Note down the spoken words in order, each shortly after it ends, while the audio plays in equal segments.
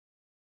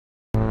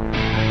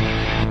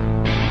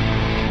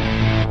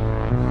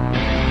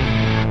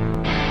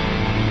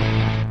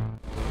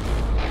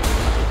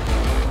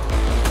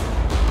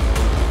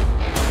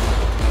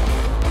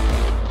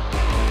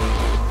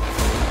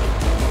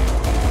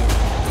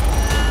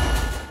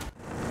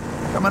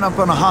Coming up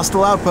on a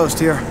hostile outpost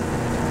here.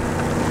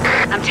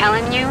 I'm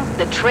telling you,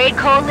 the Trade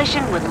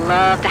Coalition would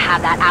love to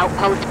have that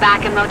outpost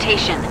back in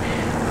rotation.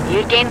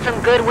 You'd gain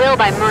some goodwill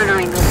by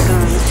murdering those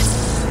goons.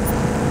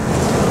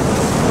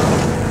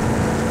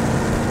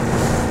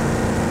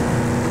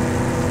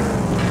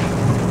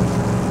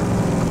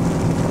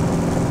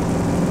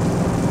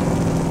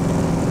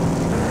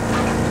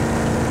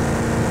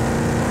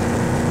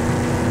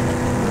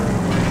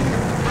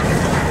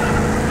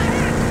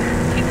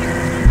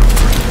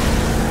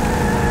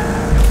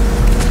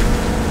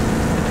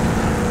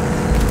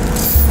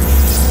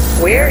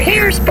 We're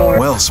here, Sport.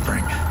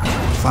 Wellspring.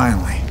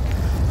 Finally.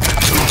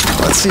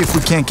 Let's see if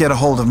we can't get a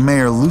hold of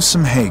Mayor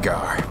Lusum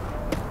Hagar.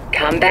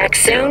 Come back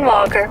soon,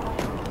 Walker.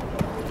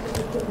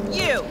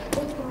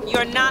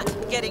 You're not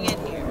getting in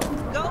here.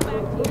 Go back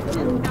to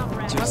your discount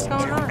rack. Just do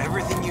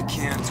everything you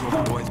can to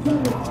avoid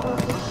them.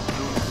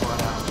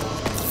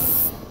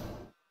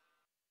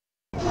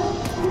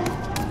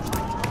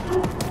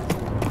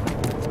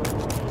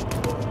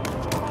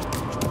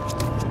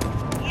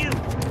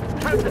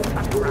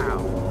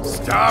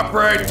 Stop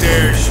right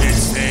there, shit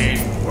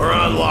stain. We're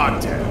on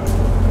lockdown.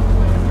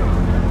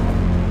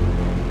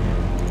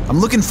 I'm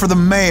looking for the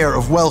mayor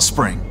of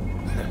Wellspring.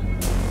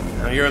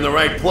 Now you're in the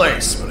right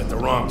place, but at the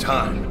wrong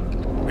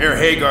time. Mayor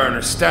Hagar and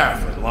her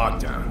staff are in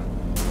lockdown.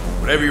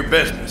 Whatever your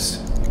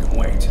business, you can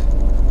wait.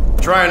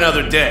 Try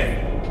another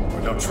day,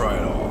 or don't try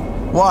at all.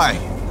 Why?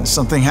 Has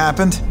something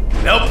happened?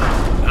 Nope.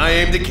 I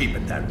aim to keep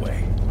it that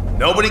way.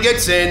 Nobody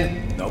gets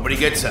in, nobody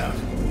gets out.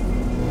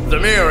 The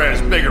mayor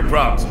has bigger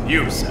problems than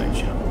you,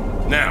 Sideshow.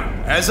 Now,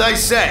 as I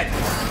said...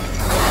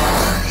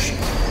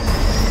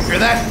 Hear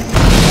that?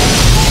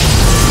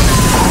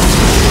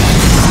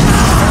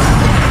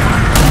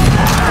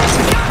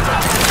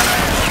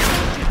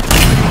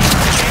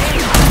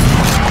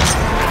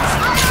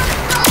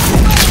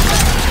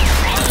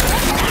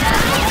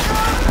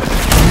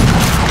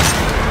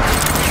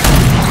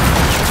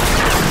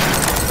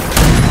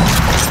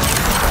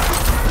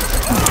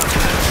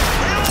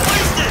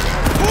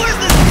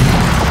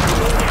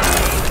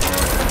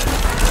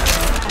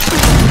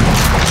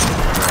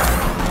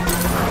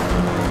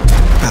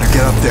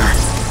 There.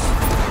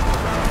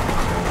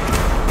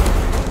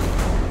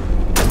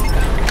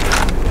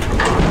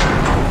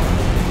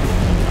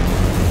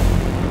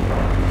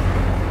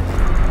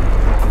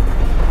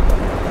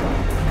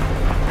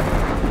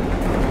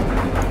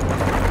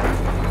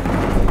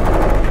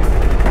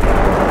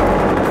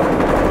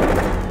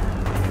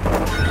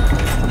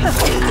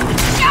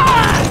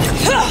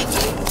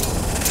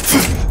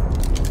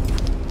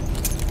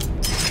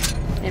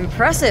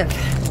 Impressive.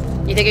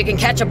 You think you can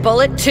catch a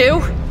bullet,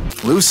 too?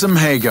 Lusum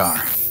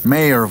Hagar,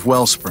 mayor of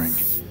Wellspring.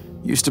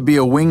 Used to be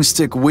a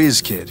wingstick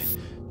whiz kid.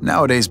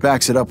 Nowadays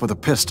backs it up with a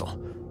pistol.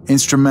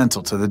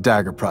 Instrumental to the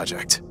Dagger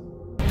Project.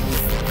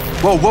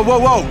 Whoa, whoa, whoa,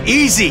 whoa!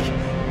 Easy!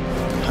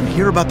 I'm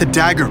here about the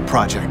Dagger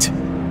Project.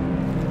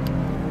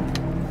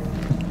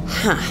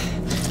 Huh.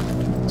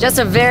 Just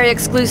a very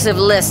exclusive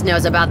list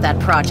knows about that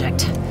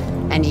project.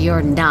 And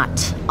you're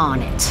not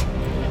on it.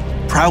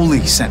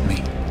 Prowley sent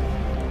me.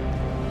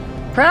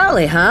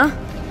 Prowley, huh?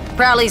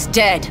 Prowley's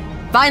dead.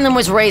 Vineland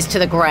was razed to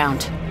the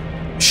ground.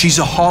 She's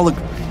a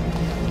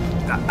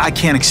I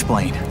can't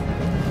explain.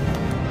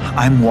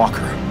 I'm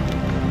Walker,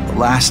 the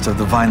last of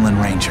the Vineland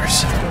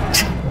Rangers.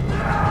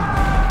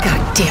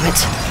 God damn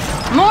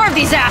it. More of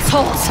these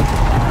assholes!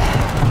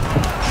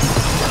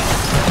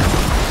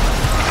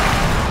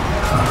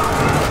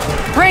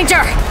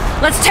 Ranger,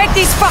 let's take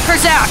these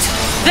fuckers out.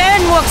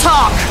 Then we'll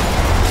talk.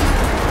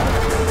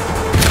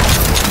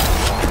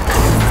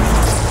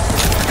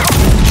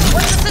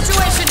 What's the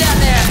situation down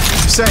there?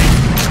 Same.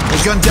 They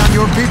gunned down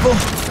your people,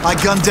 I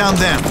gunned down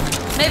them.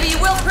 Maybe you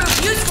will prove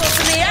useful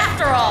to me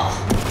after all.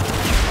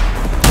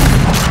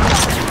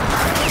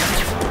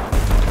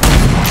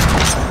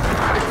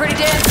 You're pretty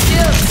damn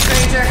skilled,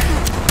 stranger.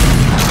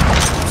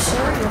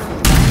 Sure you're from...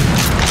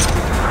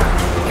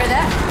 Hear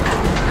that?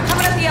 They're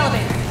coming up the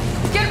elevator.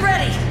 Get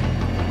ready.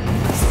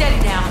 Steady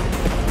now.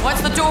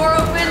 Once the door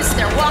opens,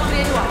 they're walking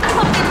into a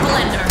fucking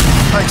blender.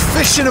 Like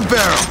fish in a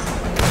barrel.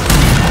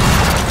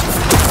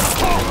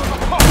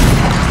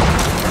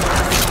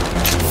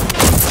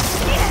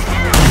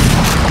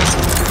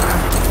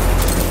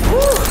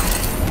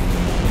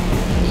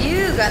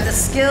 You got the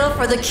skill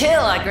for the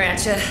kill, I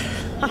grant you.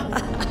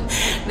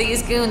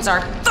 These goons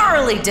are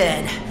thoroughly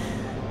dead.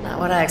 Not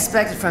what I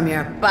expected from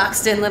your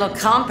boxed-in little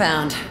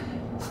compound.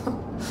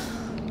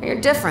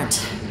 You're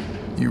different.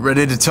 You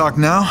ready to talk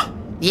now?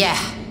 Yeah.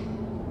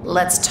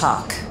 Let's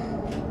talk.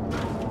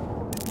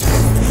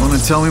 Want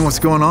to tell me what's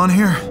going on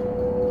here?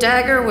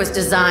 Dagger was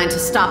designed to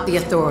stop the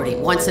Authority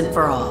once and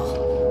for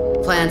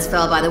all. Plans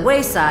fell by the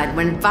wayside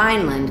when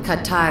Vineland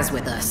cut ties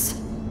with us.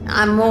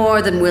 I'm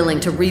more than willing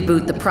to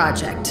reboot the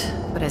project,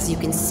 but as you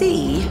can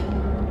see,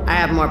 I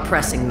have more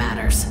pressing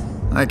matters.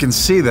 I can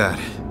see that.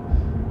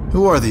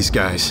 Who are these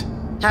guys?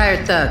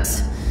 Hired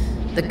thugs.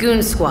 The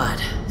Goon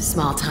Squad,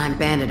 small-time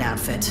bandit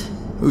outfit.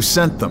 Who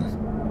sent them?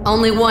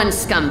 Only one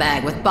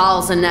scumbag with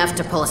balls enough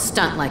to pull a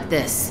stunt like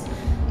this.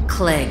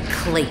 Clegg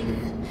Clayton.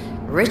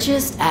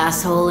 Richest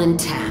asshole in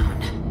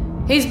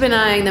town. He's been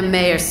eyeing the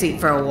mayor's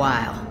seat for a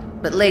while,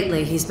 but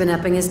lately he's been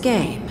upping his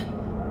game.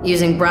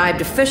 Using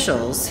bribed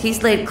officials,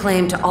 he's laid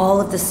claim to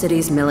all of the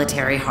city's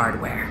military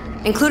hardware,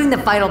 including the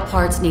vital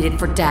parts needed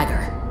for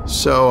Dagger.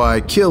 So I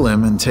kill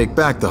him and take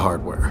back the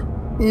hardware.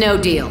 No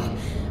deal.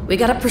 We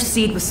gotta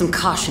proceed with some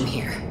caution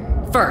here.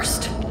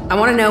 First, I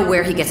want to know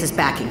where he gets his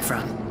backing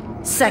from.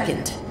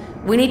 Second,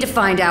 we need to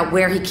find out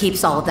where he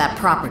keeps all of that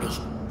property.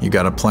 You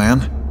got a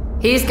plan?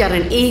 He's got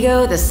an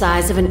ego the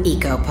size of an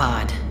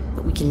ecopod,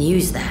 but we can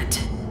use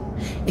that.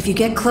 If you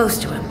get close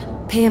to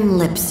him, pay him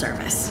lip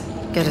service,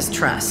 get his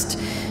trust.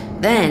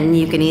 Then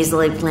you can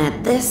easily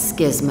plant this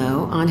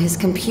gizmo on his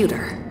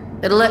computer.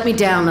 It'll let me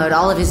download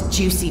all of his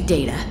juicy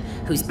data.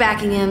 Who's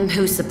backing him,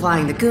 who's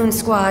supplying the goon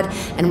squad,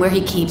 and where he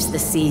keeps the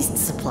seized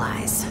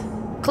supplies.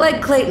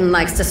 Clegg Clayton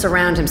likes to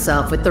surround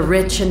himself with the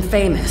rich and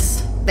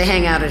famous. They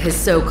hang out at his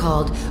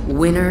so-called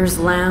Winner's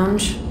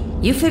Lounge.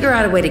 You figure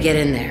out a way to get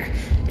in there,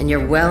 and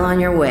you're well on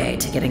your way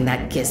to getting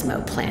that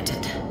gizmo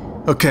planted.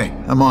 Okay,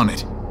 I'm on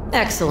it.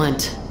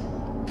 Excellent.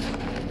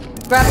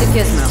 Grab the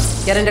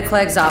gizmo, get into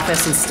Clegg's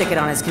office, and stick it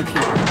on his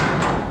computer.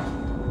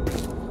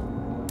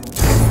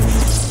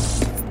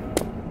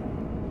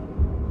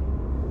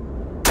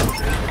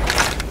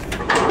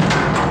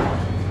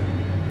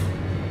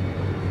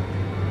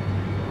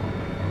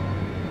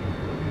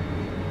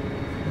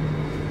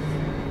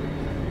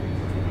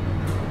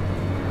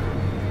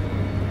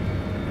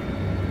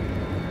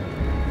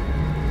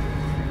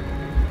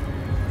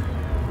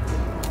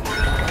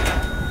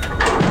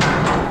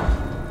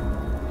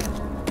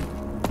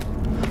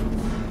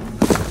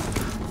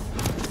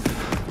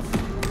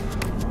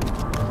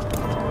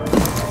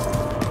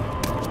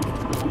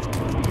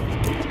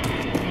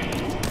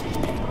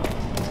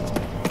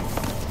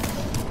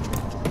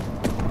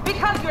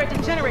 You're a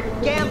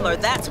degenerate gambler,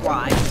 that's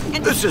why.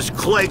 And this is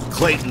Clegg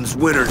Clayton's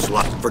winner's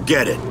luck.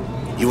 Forget it.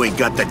 You ain't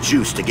got the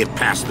juice to get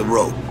past the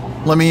rope.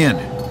 Let me in.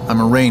 I'm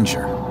a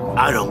ranger.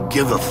 I don't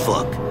give a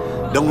fuck.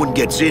 No one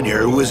gets in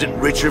here who isn't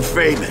rich or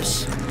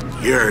famous.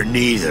 You're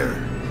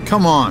neither.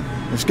 Come on.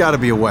 There's gotta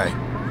be a way.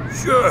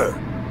 Sure.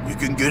 You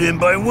can get in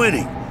by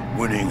winning.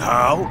 Winning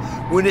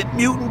how? Win at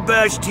Mutant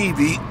Bash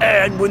TV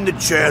and win the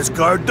Chaz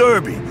Car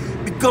Derby.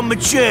 Become a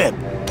champ.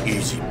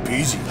 Easy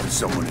peasy for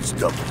someone as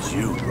tough as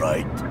you,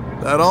 right?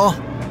 That all?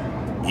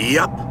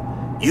 Yup.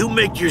 You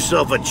make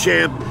yourself a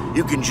champ,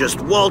 you can just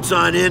waltz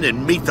on in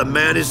and meet the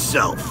man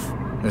himself.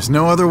 There's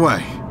no other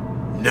way.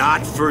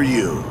 Not for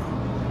you.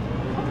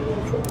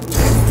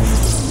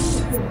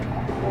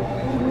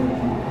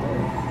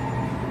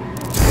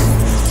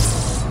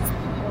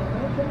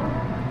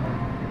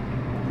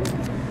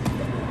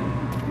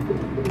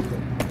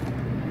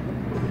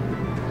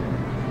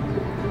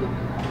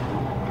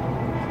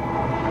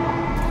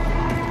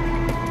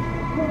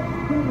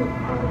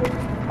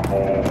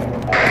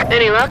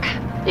 Any luck?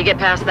 You get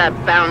past that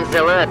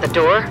Boundzilla at the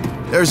door?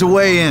 There's a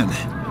way in.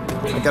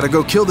 I gotta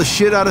go kill the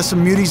shit out of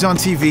some muties on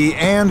TV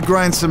and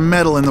grind some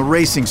metal in the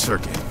racing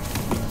circuit.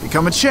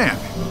 Become a champ.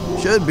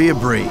 Should be a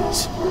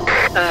breeze.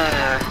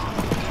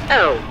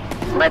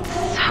 Oh,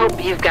 let's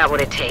hope you've got what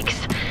it takes.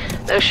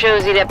 Those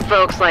shows eat up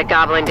folks like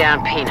gobbling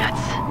down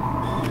peanuts.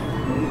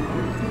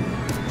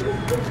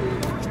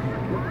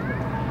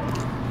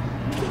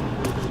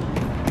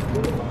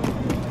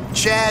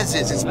 Chaz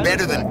is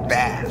better than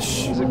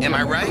Bash. Am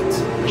I right?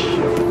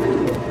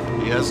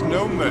 He has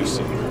no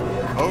mercy.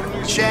 Only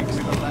Chaz.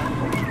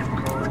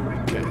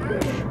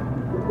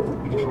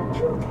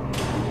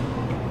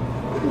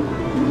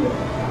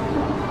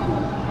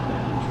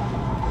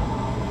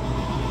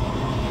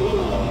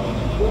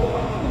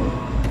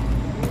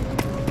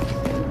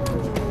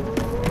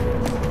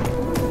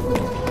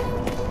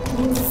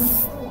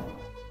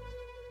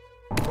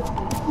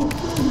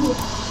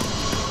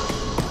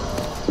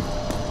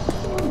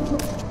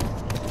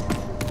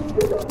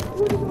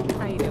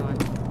 how you doing?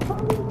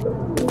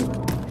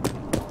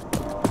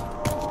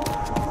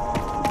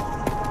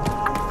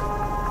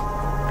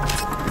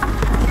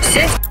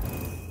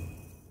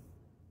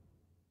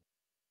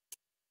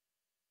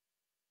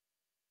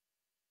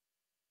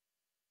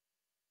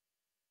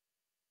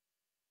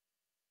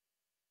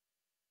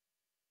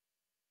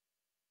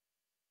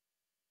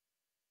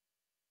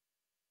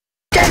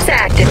 Just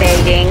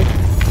activating.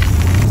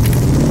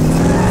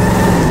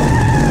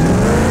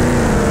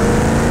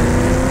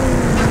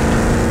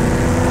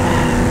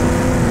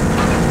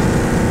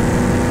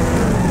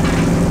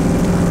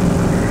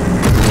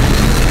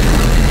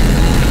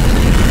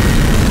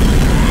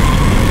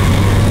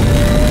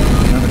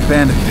 Another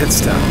bandit pit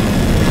stop.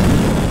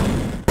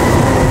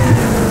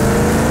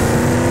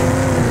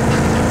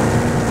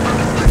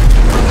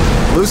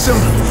 Lusum,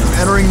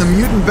 entering the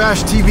Mutant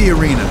Bash TV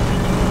arena.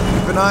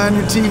 Keep an eye on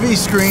your TV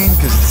screen,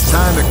 because it's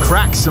time to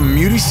crack some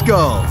muty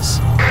skulls.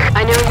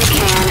 I know you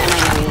can, and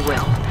I know you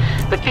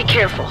will. But be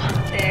careful.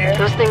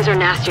 Those things are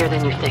nastier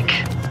than you think.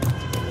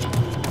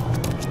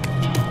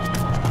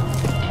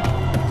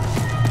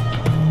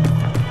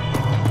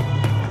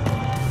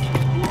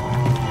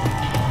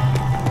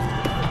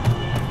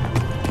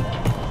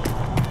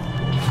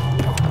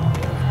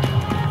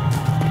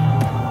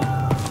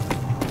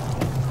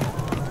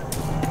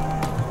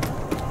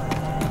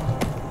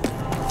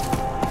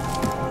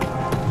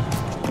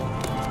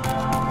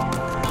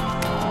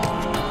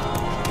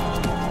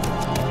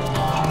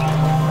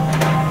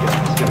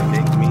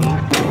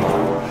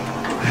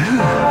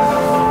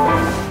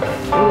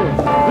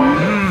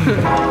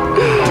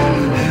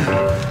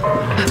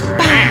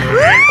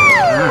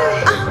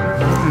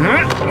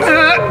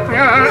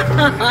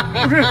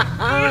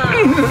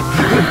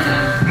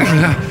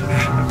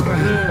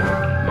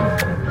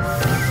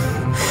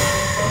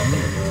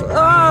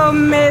 Oh,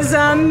 mes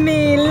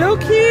amis,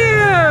 look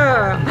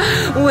here!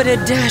 What a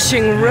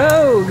dashing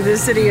rogue the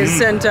city has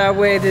sent our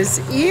way this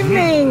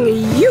evening.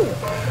 You,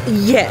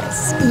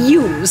 yes,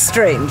 you,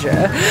 stranger.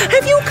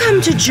 Have you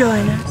come to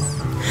join us?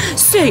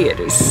 Say it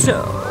is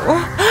so.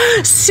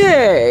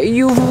 Say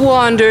you've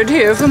wandered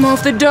here from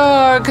off the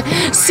dark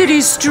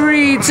city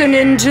streets and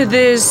into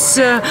this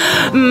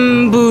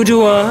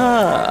boudoir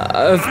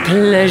of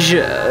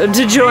pleasure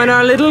to join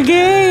our little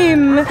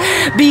game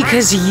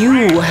because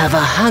you have a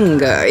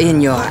hunger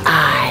in your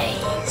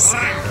eyes.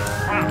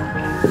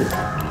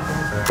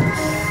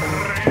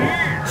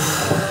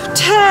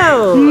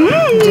 Tell.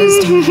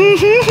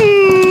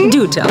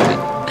 Do tell me.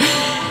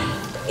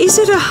 Is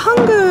it a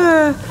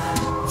hunger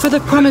for the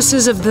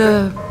promises of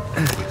the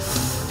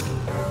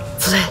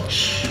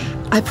flesh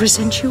I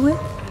present you with?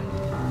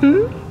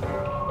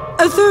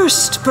 A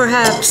thirst,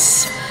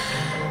 perhaps,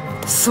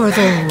 for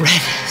the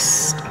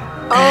reddest,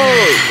 oh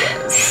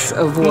yes,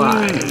 of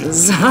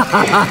wines.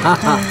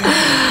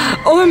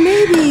 Or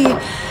maybe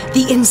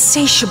the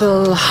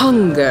insatiable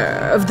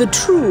hunger of the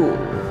true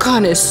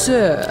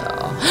connoisseur,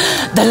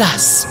 the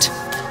lust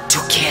to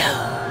kill.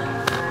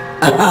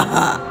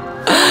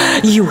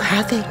 You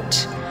have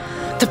it.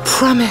 The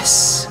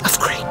promise of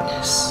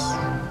greatness.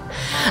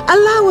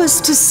 Allow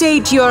us to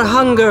sate your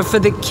hunger for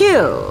the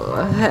kill,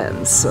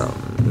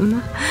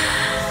 handsome.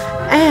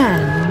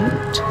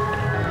 And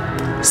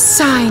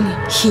sign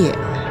here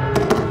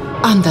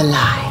on the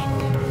line.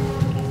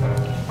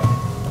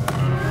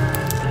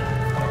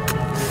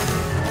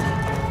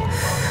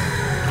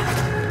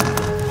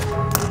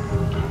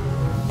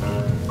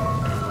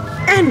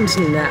 And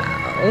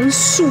now,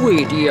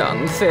 sweet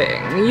young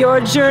thing, your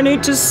journey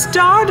to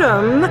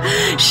stardom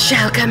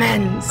shall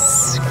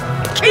commence.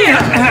 Kill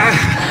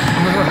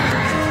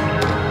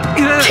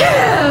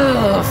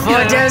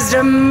for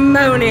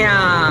Desdemonia!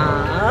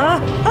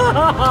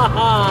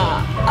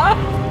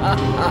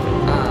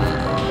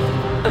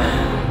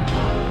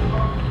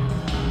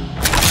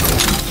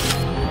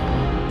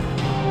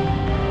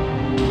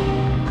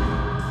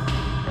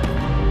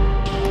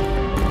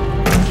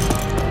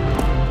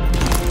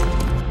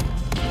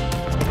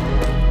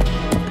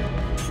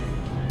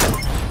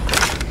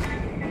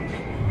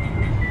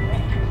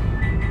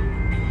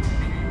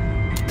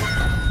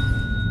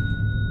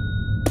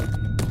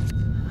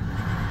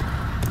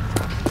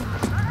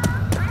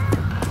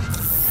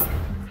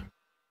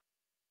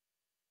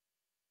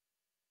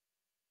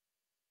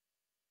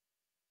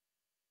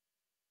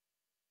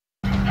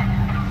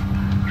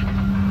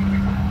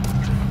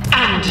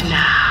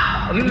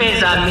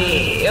 Mes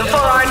amis, for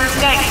our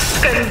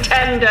next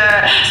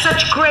contender,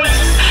 such grace,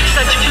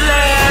 such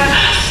flair,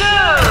 so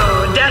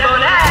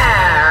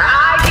debonair,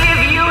 I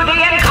give you the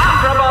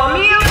incomparable,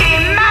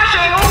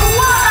 multi-mashing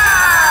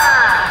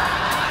water!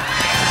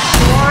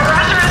 More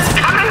rushers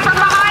coming from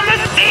behind the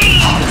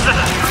scenes!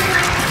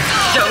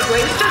 Don't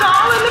waste it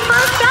all in the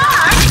first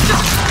act!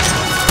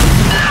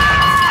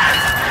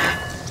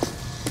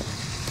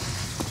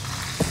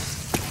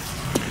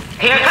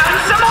 Here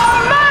comes some more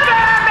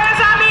murder,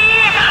 mes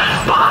amis!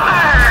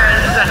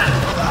 Bombers!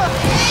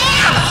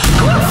 A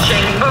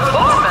scorching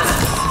performance!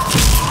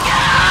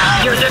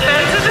 Your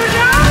defense is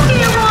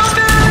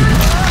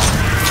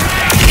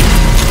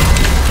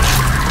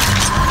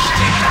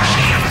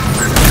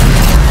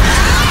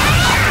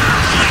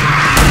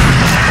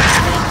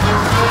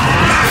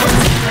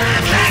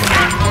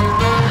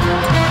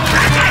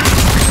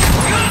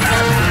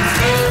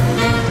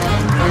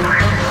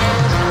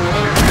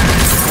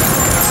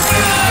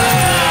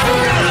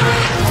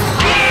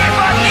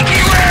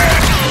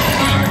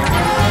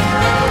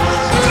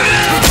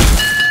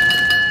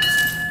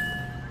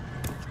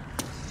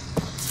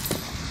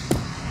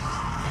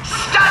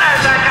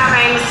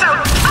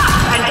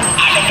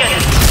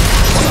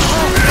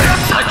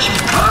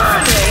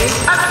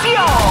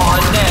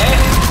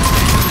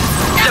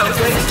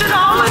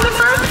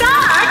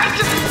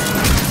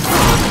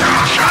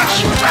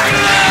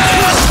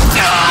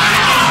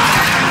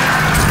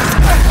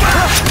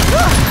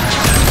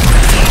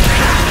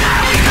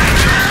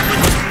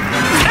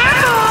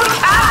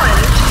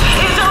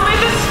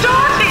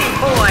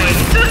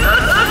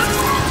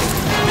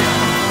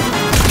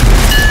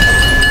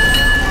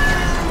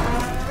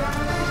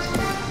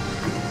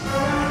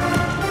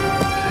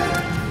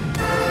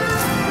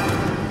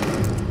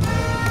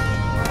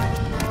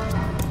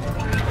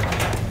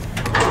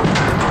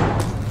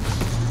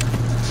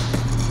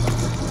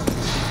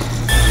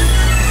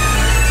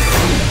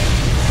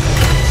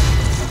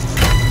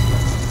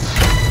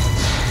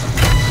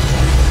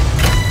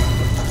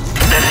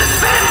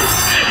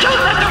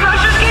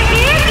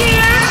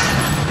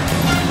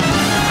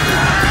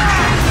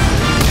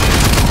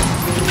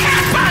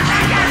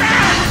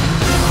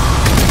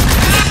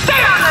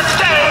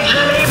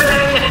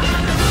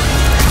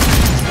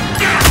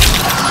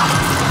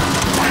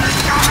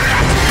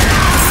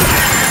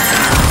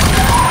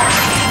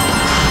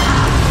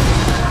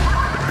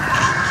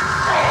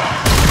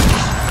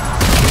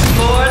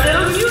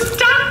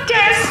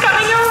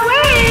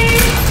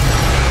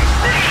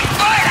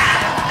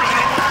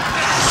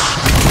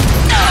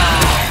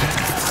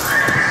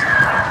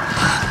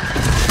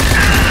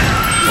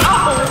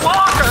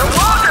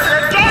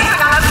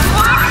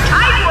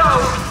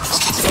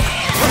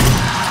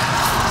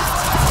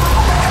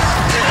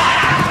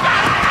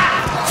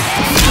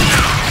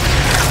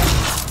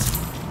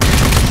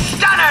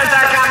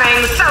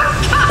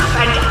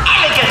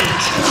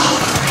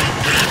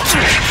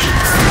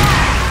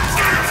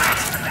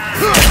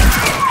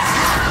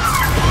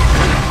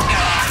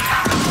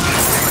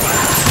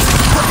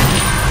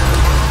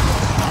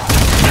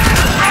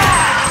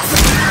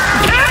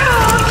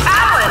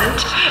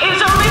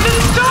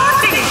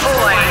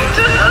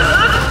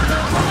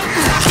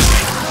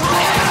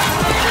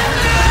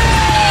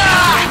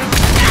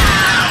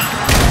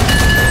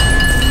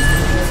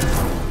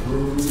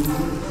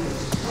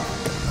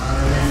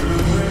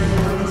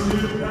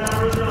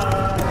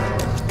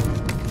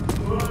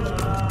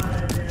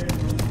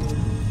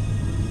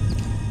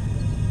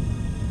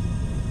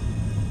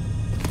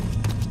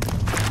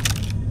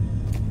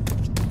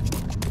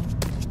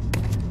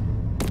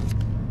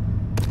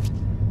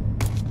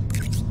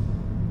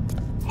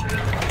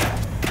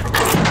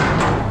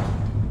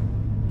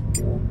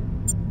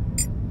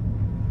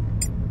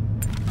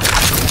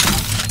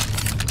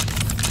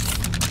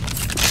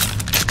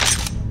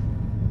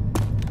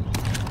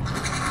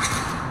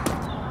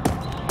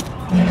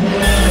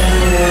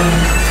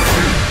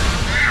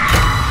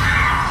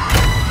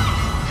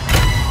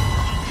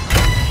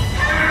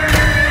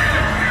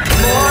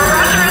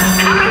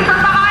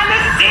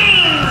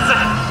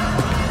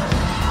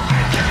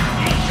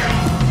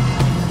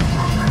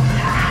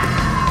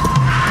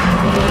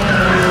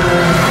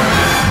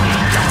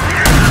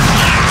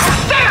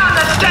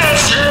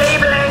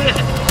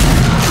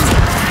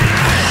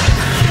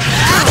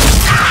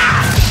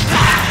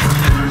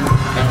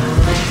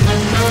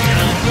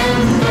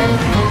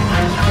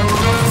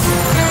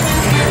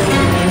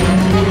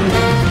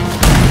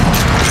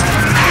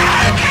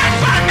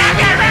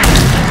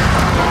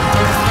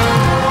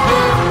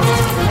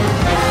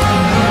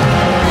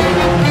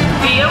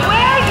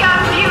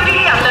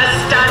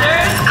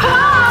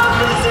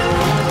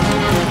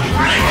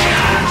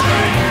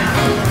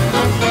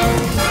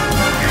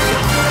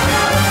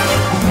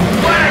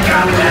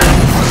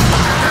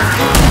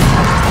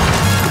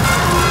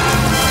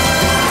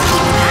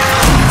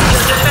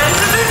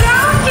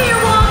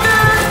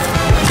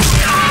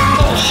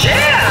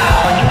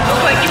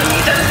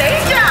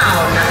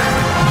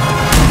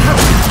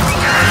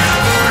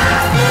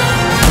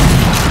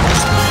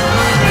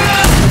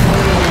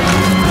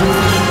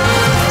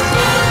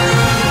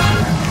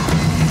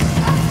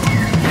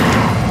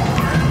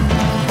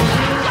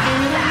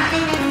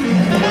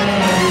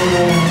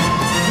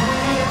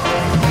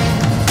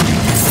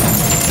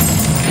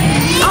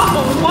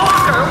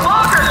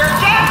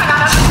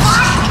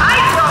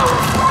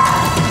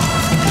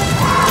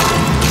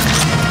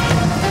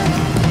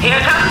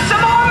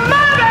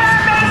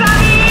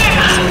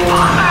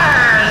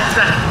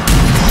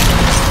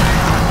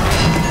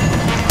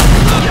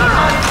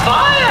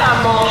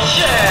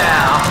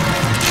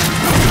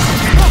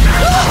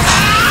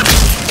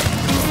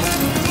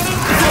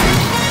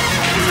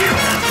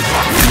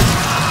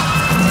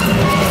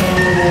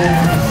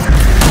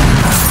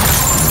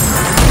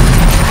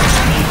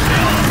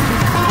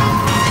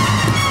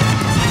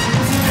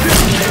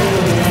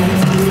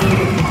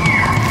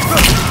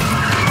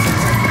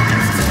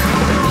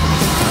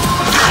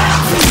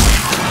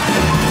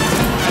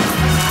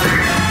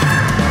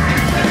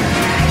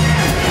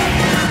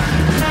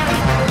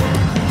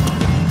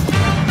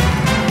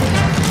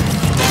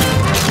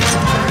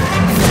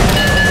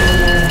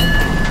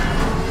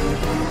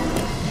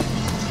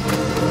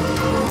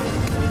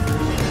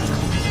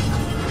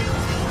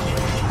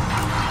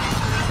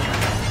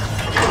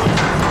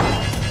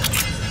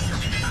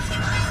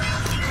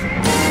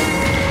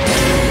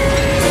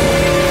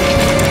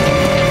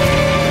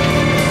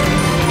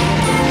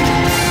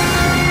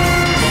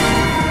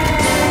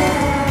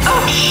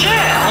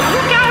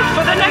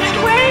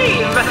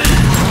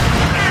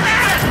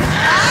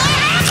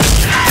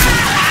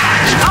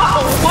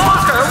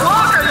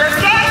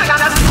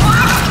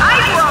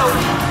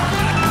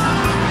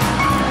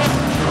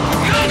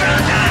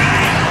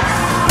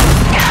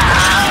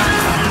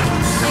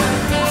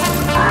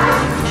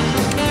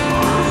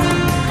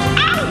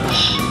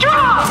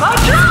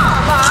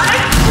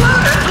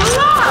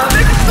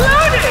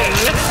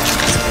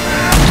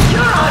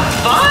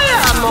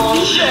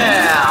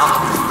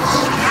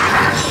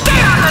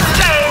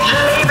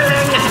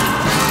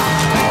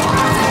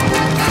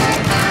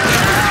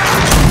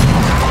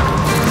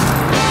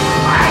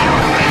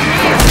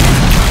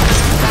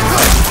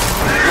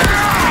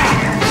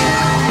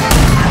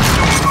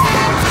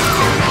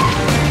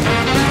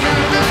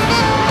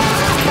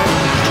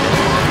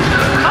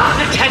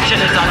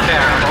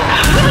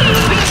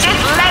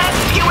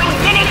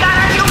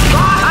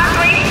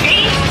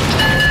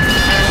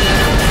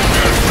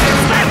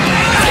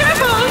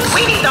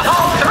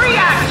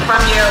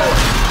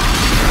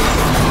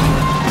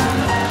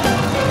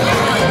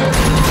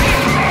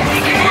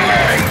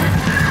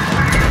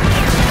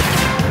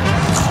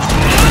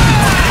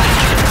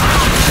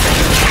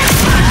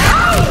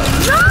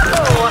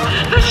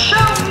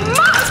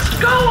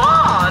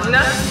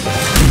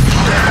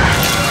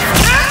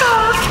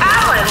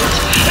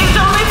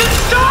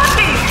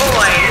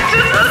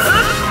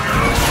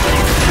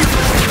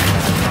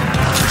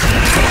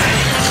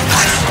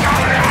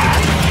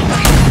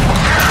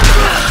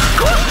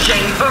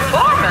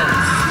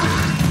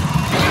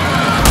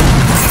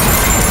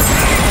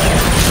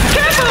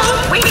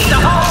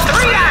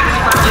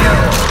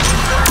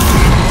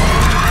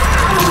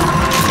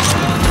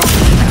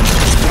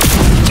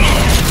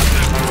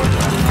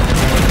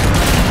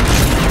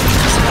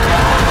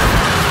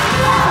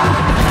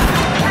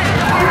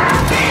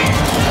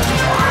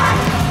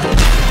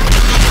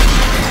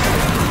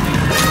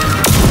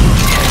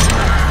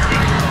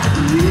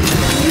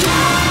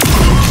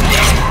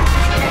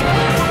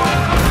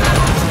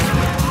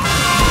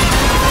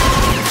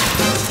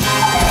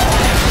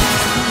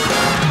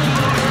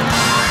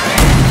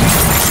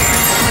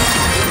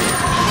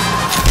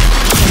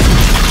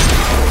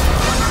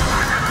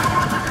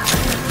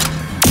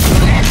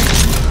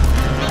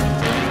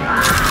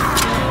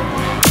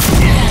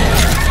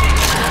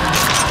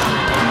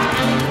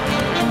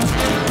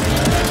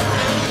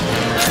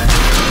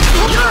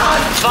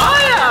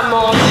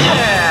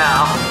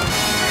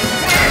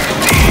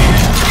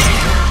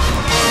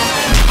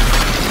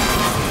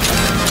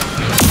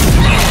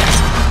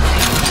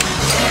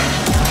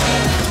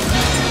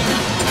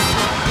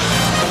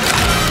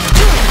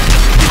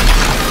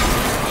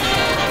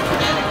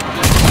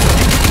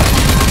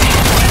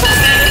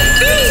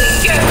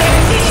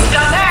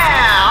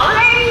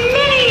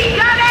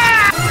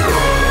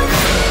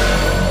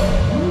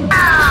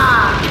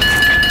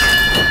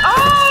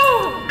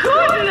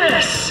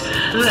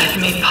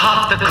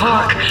the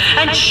cork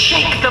and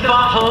shake the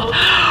bottle.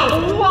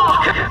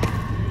 Walker!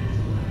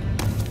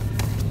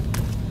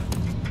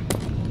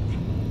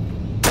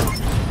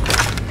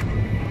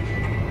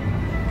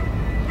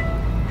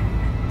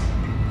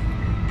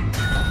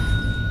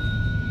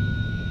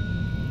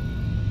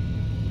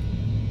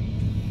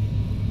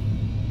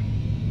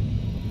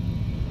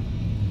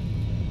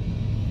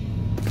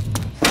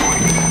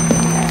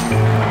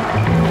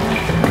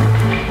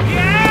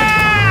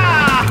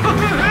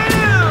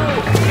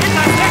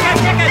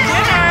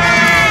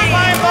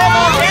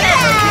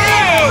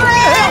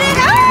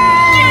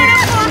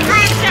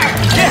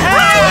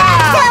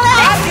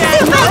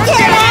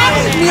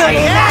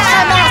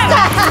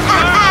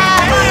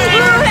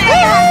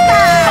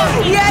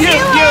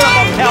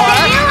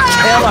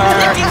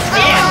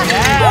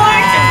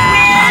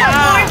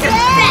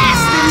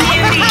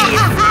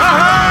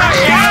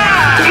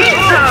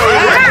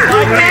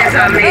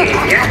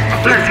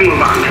 Let's move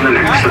on to the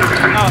next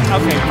sucker. Oh,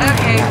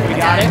 okay. We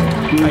got it.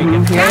 Here it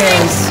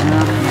is.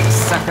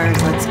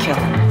 Suckers, let's kill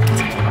him.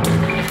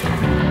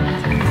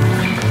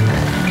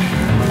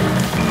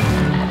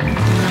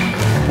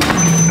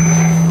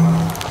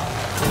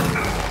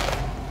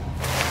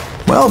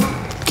 Well,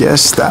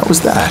 guess that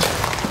was that.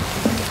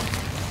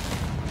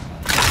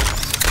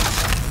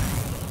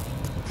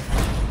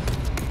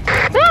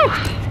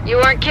 Woo! You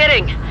weren't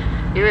kidding.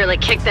 You really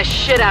kicked the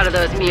shit out of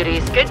those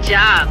muties. Good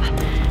job.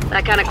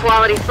 That kind of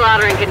quality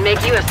slaughtering could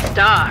make you a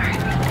star.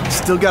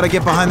 Still gotta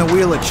get behind the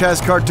wheel at Chaz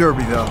Kart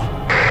Derby, though.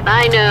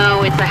 I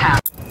know, it's a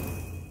habit.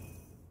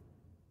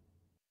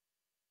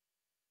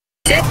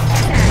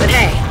 But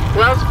hey,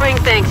 Wellspring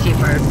thanks you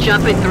for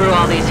jumping through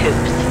all these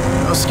hoops.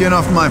 No skin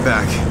off my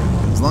back.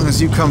 As long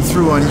as you come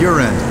through on your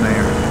end,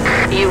 Mayor.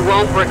 You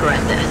won't regret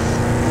this.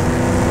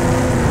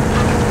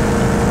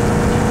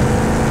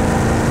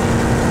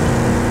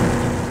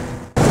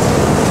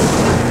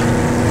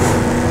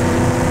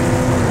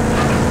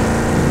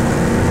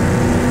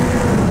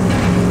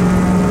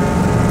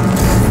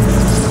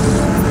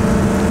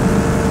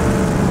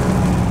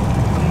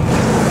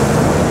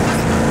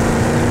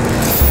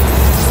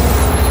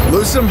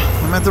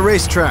 I'm at the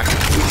racetrack.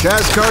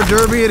 Chaz Kart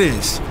Derby it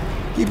is.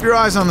 Keep your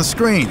eyes on the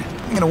screen.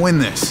 I'm gonna win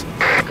this.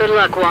 Good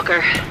luck,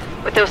 Walker.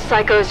 With those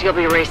psychos you'll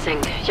be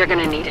racing, you're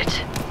gonna need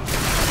it.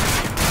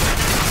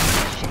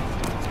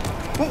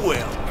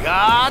 Well,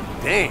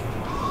 goddamn.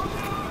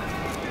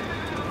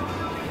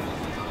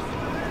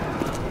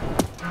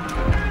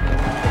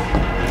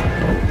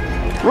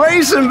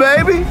 Racing,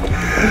 baby!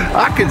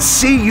 I can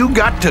see you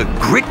got the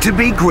grit to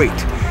be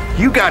great.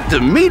 You got the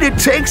meat it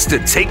takes to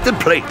take the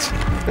plate.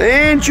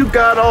 And you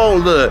got all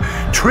the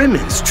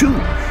trimmings, too.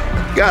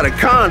 Got a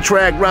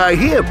contract right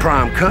here,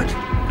 Prime Cut.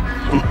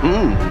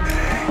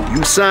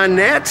 You sign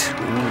that?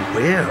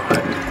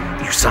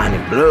 Well, you sign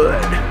in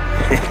blood.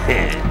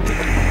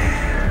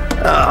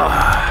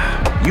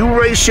 You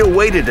race your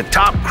way to the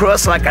top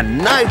crust like a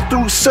knife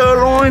through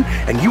sirloin,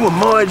 and you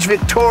emerge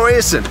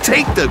victorious and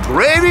take the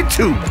gravy,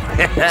 too.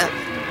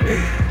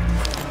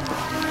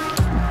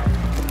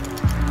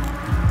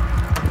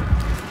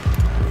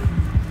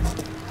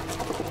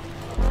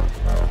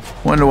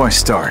 When do I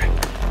start?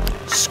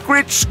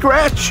 Scritch,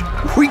 scratch.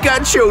 We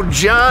got your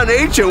John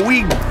H. and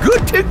we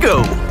good to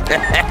go.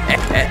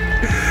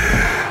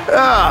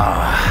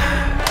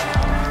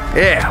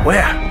 Yeah,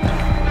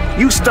 well,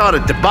 you start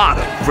at the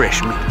bottom,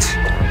 fresh meat.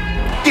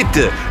 Get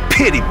the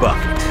pity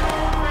bucket.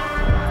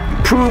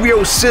 You prove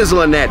your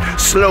sizzle in that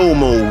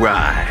slow-mo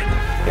ride.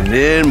 And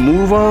then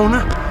move on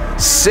up.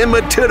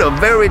 Simmer to the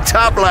very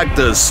top like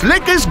the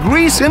slickest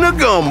grease in a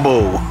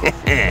gumbo.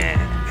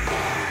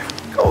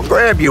 Go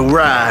grab your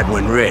ride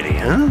when ready,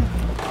 huh?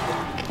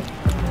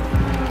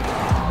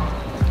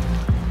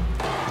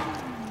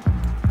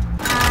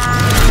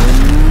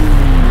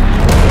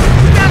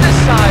 Stand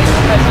aside,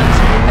 peasant,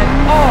 and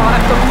awe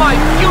at the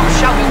might you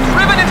shall be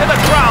driven into the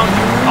ground,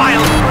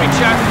 vile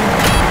creature!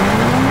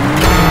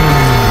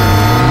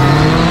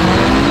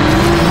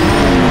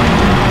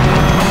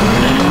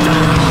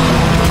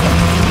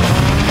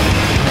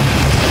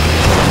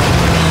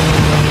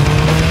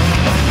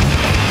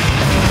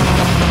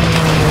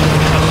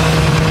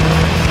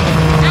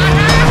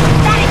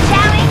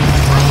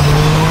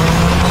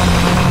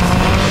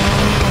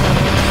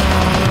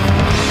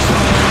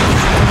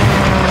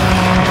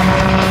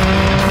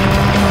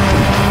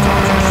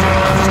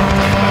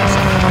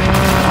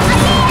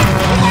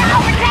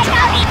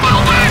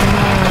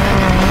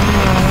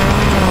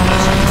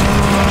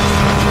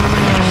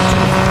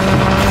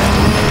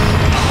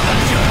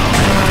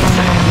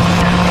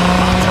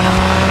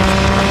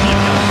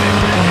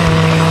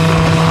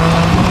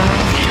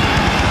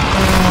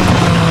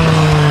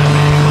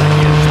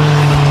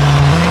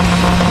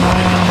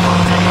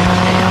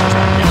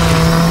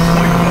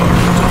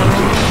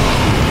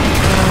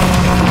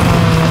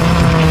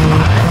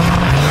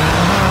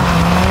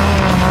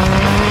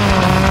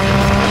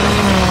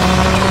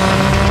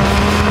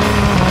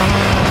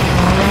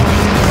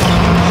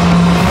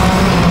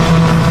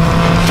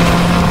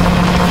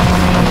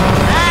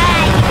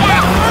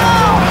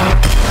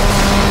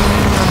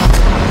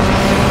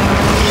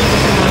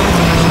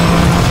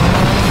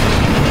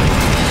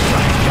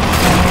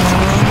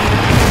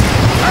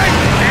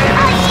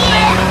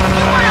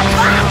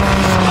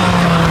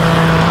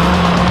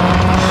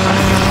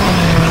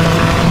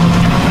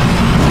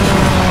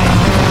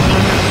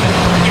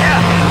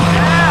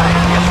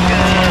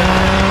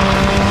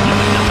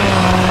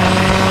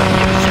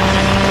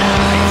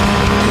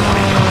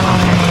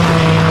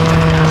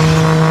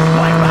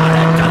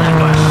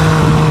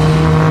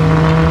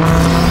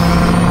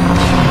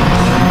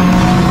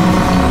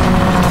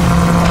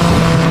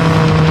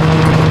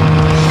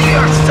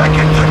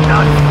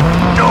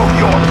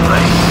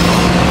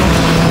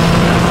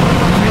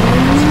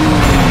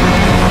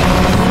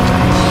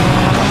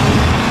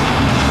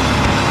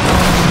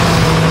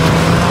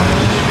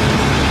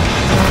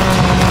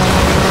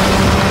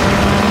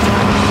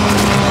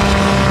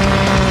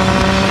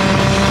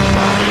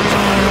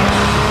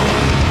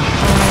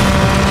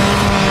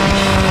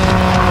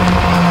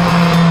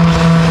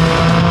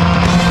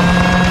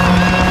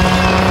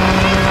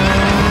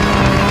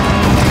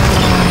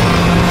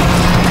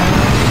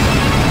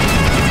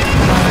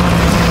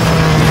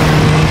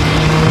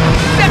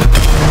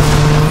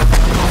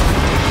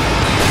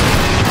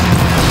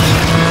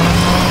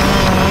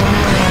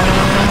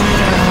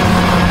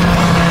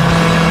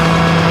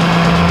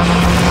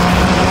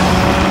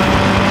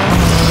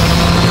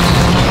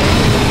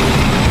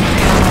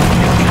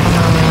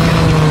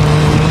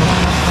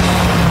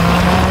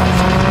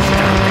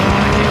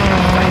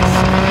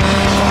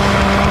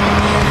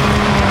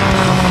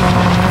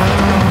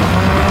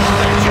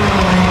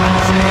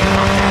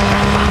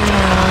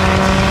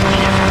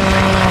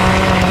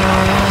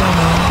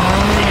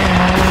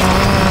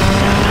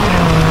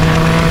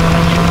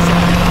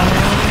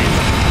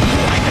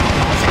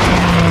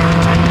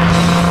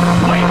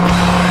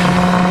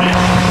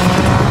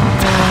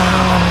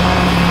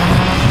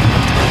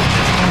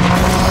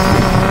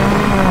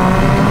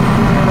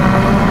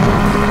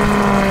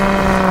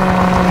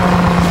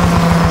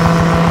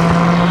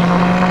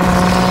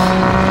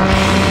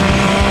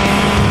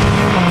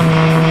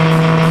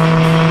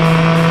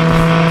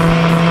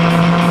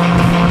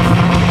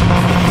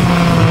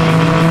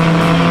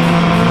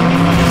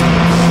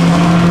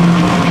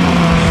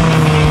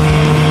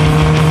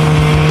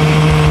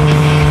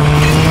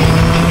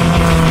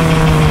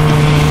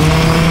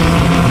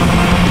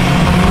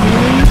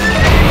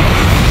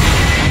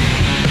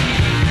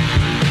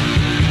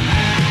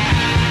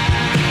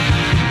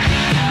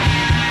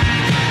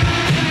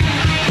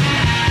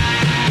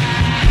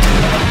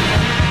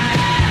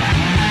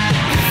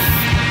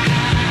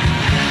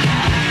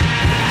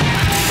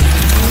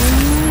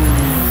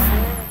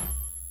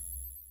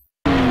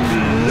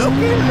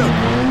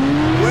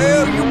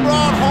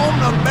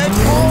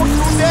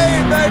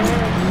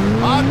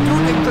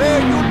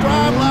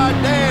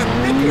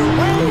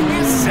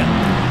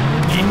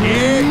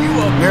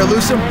 Mayor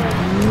Lusum,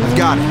 I've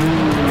got it.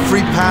 A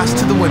free pass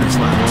to the Winner's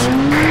Lounge.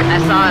 I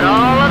saw it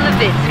all on the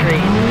vid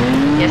screen.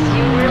 Yes,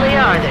 you really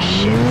are the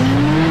shit.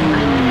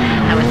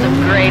 That was some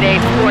grade A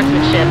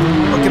sportsmanship.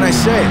 What can I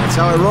say? That's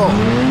how I roll.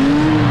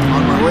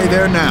 On my way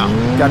there now.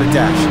 Got a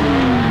dash.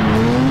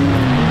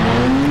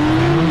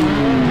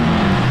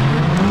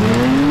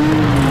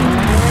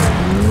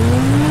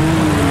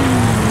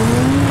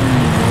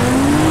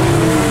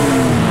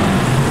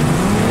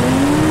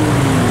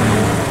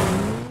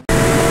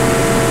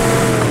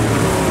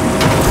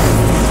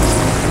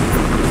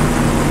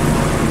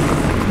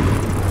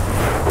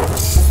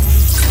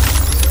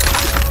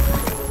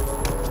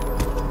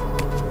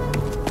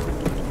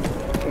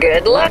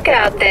 Good luck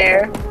out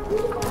there.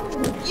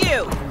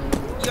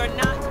 You're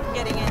not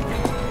getting in here.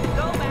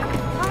 Go back.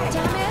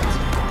 Damn it!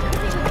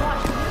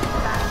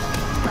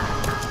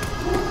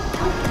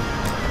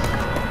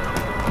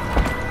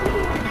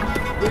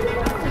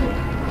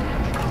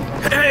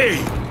 Hey,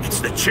 it's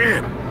the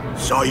champ.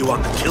 Saw you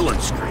on the killing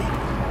spree.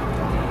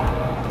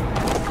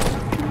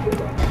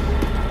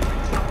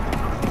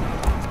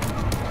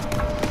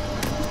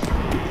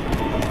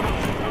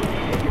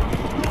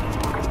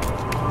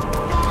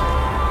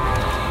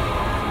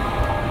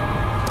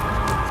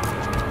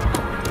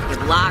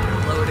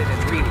 Locked, loaded,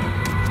 and reboot.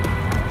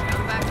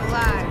 Come back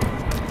alive.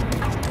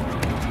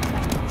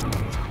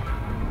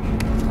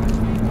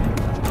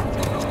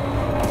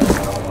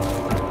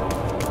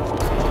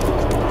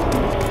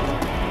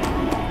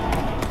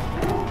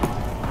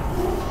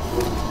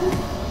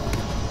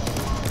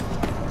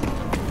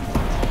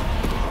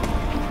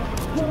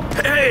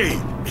 Hey,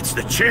 it's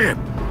the champ.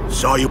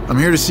 Saw you. I'm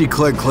here to see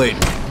Clegg Clayton.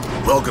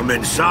 Welcome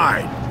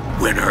inside,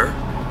 Winner.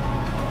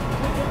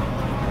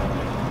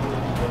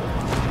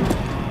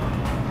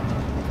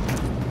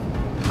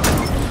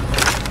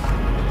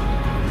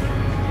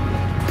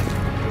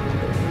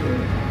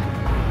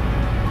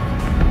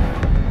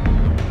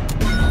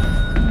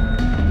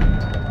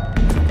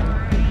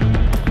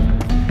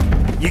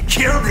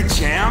 Killed it,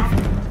 champ.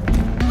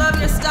 Love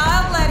your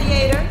style,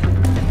 gladiator.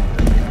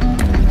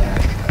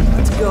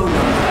 Let's go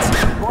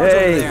now.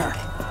 Hey.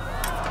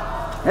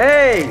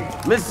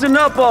 Hey, listen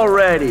up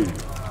already.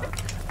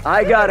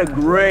 I got a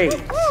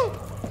great,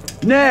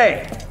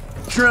 nay,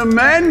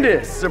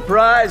 tremendous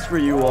surprise for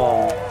you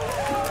all.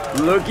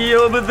 Looky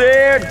over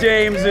there,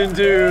 dames and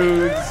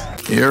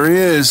dudes. Here he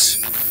is,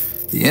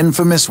 the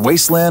infamous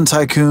Wasteland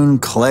tycoon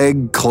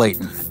Clegg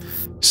Clayton.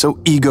 So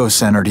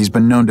ego-centered, he's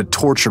been known to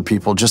torture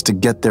people just to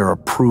get their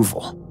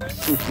approval.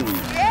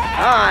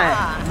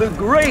 I, the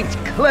great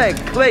Clegg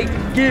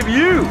Clayton, give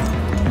you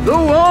the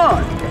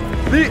one,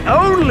 the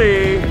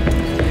only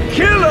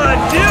Killer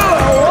Dealer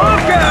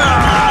Walker!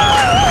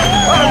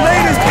 Our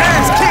latest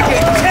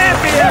ass-kicking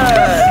champion!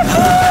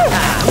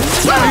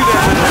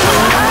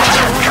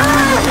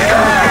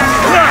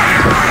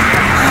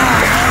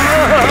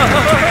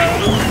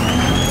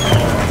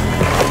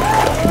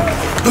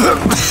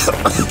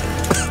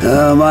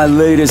 My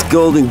latest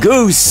golden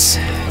goose.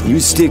 You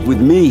stick with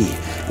me,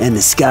 and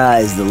the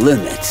sky's the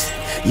limit.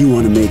 You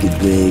want to make it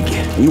big?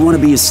 You want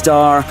to be a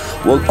star?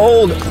 Well,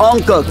 old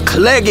Uncle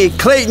Cleggy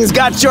Clayton's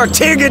got your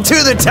ticket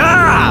to the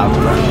top!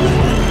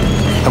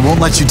 I won't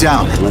let you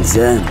down. What's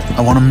that?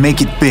 I want to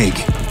make it big.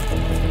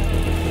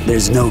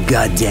 There's no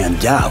goddamn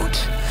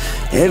doubt.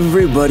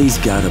 Everybody's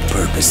got a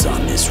purpose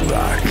on this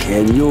rock,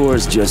 and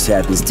yours just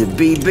happens to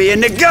be being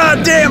the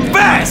goddamn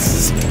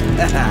best!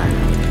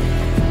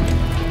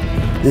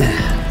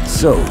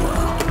 So,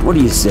 what do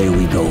you say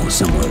we go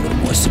somewhere a little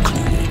more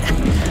secluded?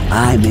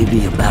 I may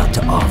be about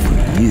to offer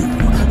you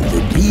the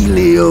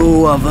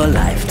dealio of a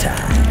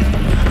lifetime.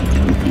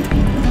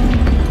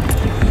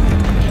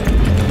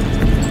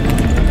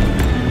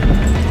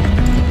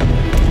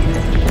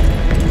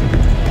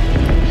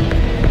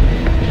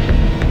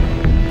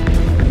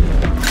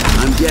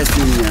 I'm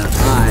guessing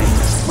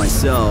I,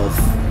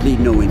 myself,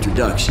 need no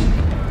introduction.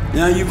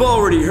 Now, you've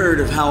already heard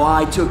of how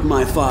I took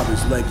my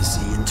father's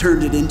legacy and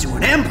turned it into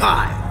an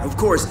empire. Of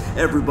course,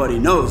 everybody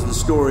knows the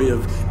story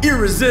of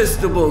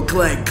irresistible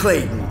Clegg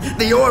Clayton,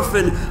 the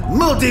orphan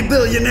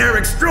multi-billionaire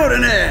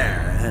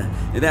extraordinaire.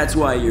 That's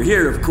why you're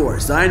here, of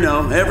course. I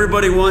know.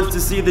 Everybody wants to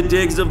see the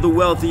digs of the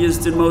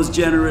wealthiest and most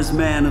generous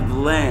man of the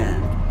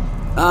land.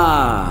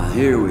 Ah,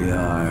 here we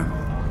are.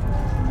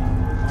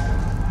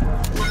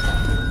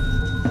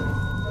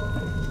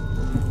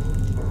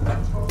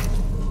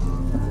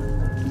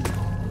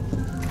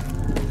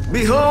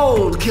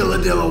 Behold,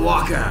 Killadilla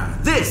Walker!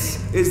 This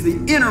is the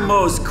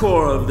innermost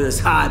core of this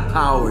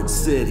high-powered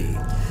city.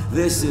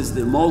 This is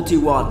the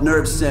multi-watt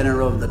nerve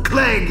center of the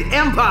Clegg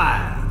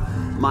Empire.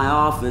 My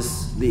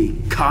office, the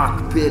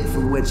cockpit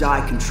from which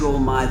I control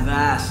my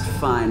vast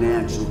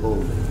financial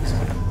holdings.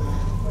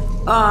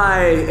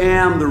 I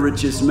am the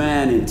richest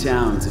man in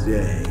town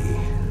today,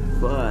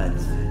 but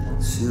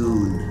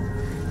soon,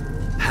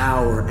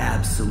 power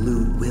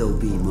absolute will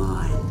be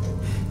mine.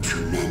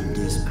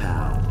 Tremendous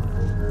power.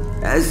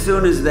 As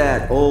soon as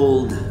that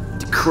old,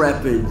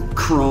 decrepit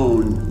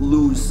crone,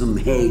 Lusum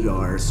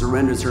Hagar,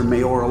 surrenders her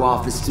mayoral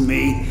office to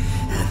me,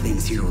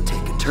 things here will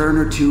take a turn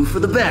or two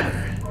for the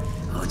better.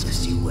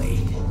 Just you wait.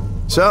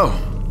 So,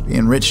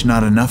 being rich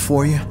not enough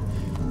for you?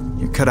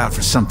 You're cut out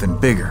for something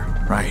bigger,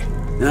 right?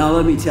 Now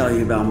let me tell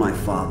you about my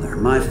father.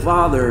 My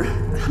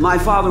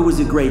father was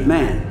a great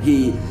man.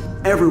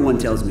 Everyone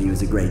tells me he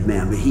was a great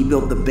man, but he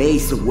built the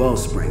base of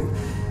Wellspring.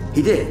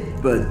 He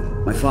did, but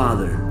my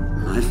father,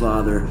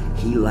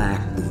 he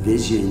lacked the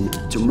vision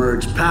to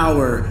merge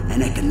power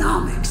and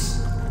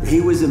economics.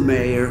 He was a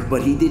mayor,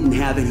 but he didn't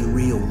have any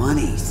real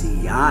money.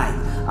 See,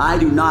 I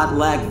do not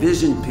lack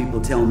vision, people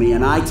tell me,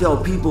 and I tell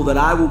people that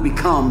I will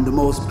become the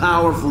most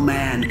powerful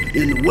man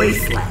in the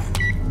Wasteland.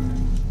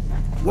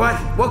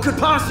 What could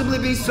possibly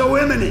be so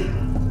imminent?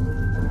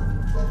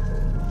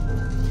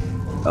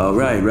 Oh,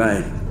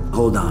 right.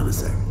 Hold on a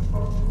sec.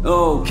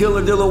 Oh,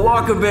 Killer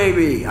Dilawaka,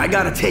 baby, I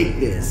gotta take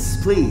this.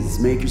 Please,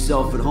 make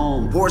yourself at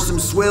home. Pour some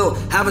swill,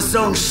 have a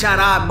sewn shot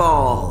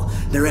eyeball.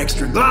 They're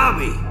extra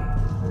globby.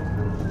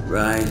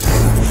 Right?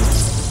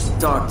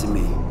 Talk to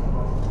me.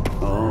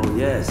 Oh,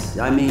 yes.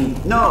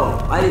 No,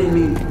 I didn't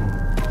mean...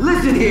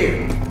 Listen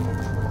here!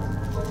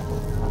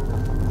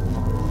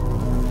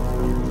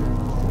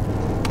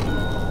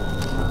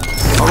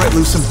 All right,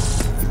 Lucem.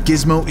 The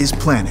gizmo is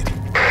planted.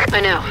 I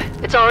know.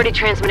 It's already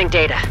transmitting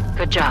data.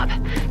 Good job.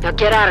 Now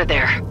get out of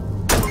there.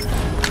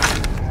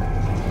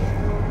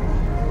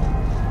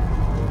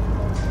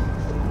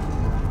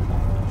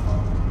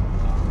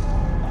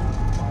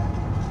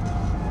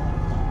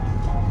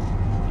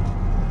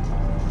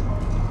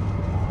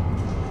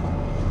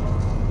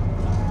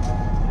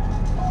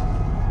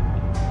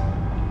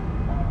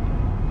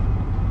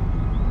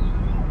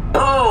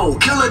 Oh,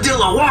 Killer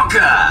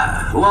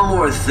Dilawaka! One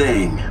more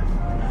thing.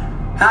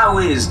 How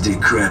is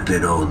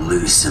decrepit old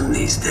Lucem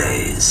these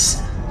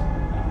days?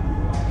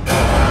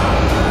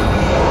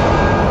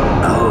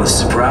 Oh,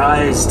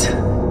 surprised?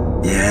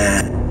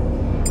 Yeah.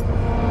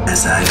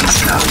 As I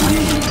just got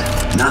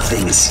wind,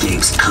 nothing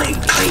escapes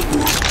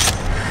Clayton.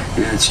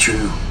 Yeah, it's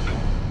true.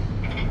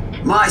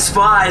 My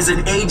spies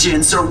and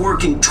agents are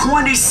working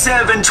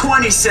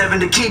 24/7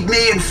 to keep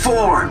me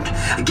informed.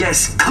 I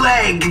guess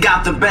Clegg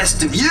got the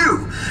best of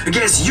you. I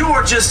guess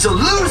you're just a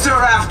loser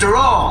after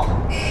all.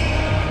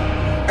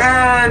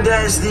 And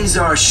as these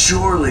are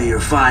surely your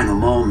final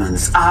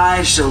moments,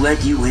 I shall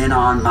let you in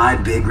on my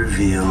big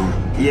reveal.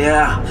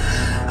 Yeah,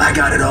 I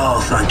got it all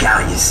thunk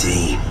out, you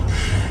see.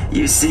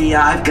 You see,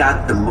 I've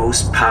got the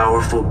most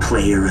powerful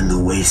player in the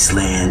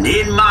Wasteland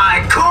in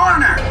my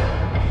corner.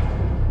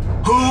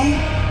 Who?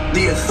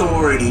 The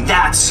Authority,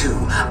 that's who.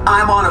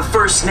 I'm on a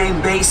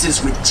first-name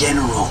basis with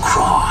General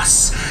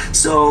Cross.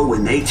 So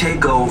when they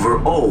take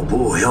over, oh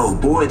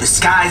boy, the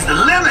sky's the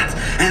limit!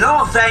 And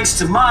all thanks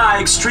to my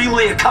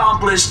extremely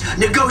accomplished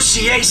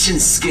negotiation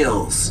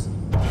skills.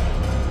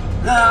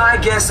 I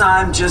guess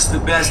I'm just the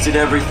best at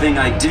everything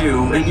I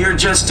do, and you're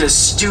just a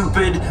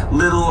stupid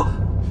little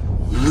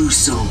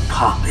Lucem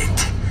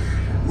puppet.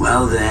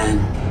 Well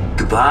then,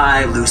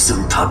 goodbye,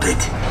 Lucem puppet.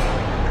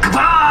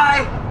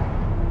 Goodbye!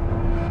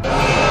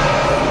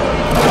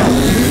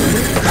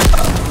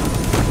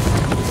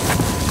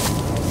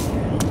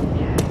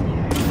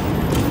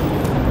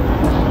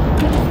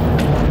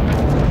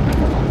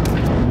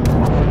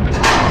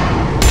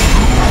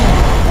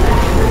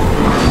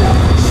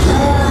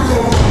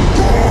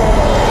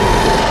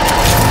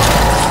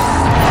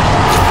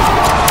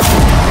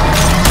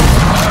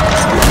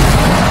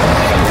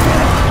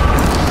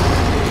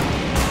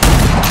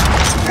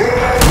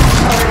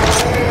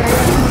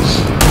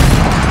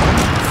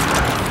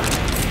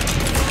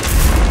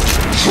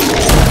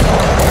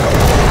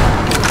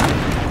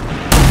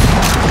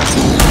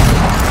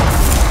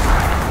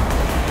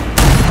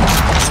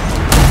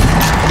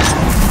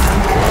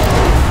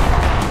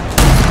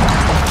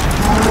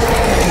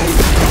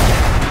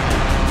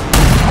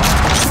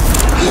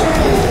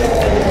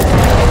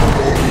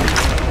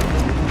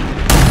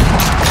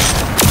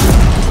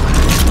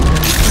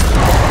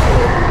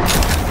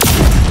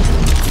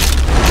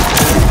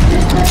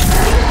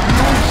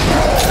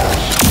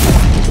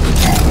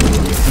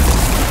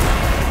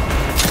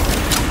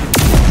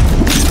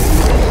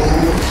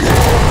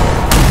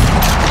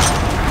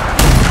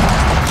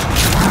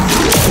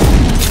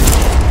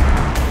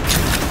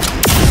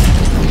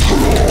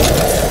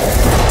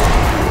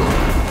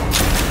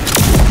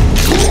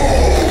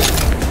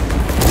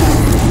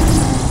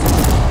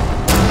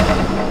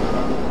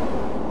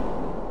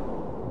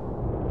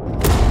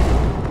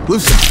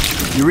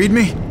 Lucem, you read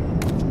me?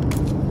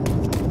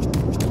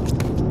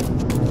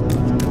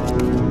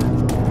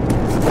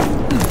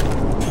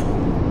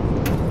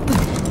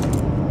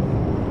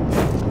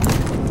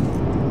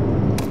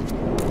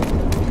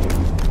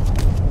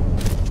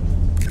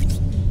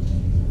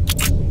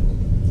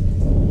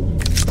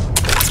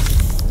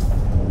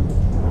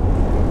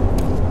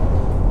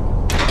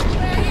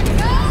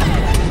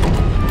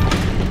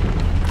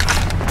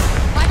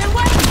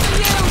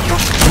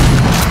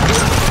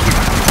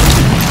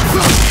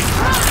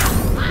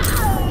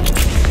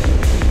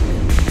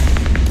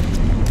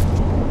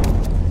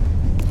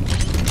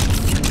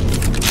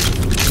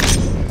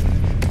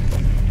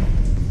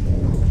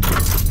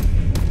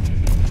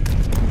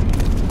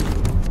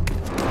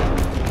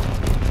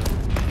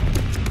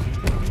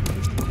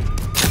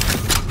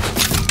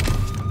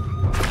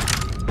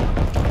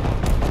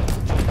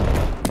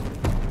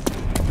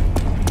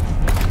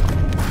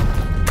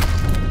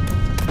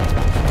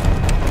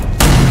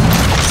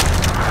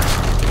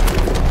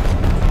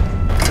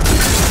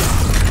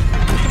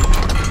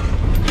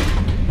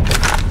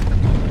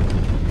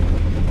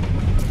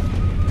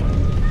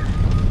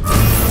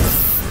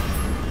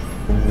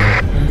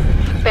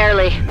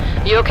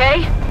 You okay?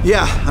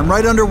 Yeah, I'm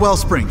right under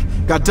Wellspring.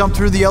 Got dumped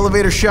through the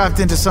elevator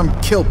shaft into some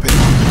kill pit.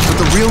 But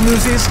the real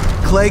news is,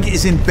 Clegg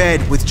is in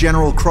bed with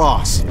General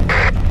Cross.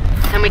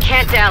 And we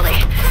can't dally.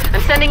 I'm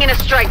sending in a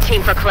strike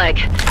team for Clegg.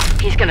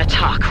 He's gonna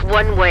talk,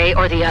 one way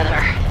or the other.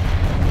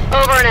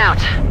 Over and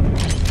out.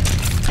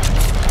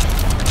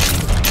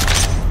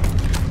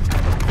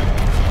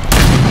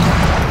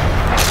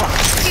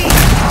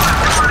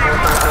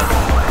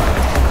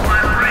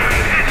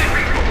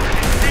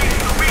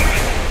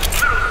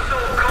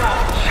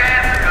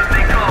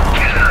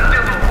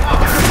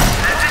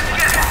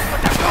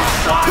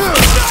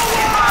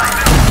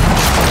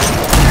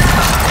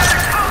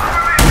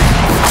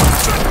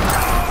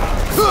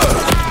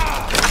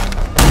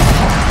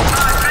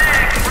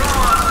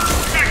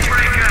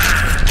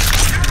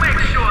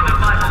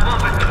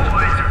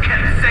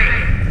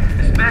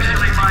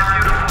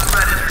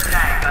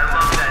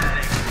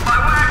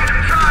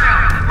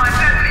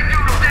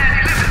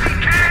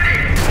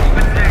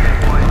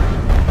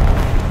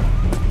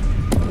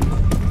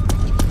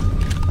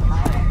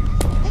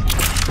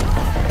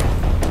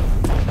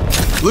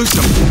 Loose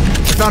him.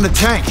 I found a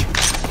tank.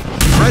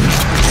 Predator.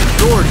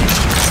 Authority.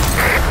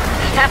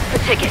 That's the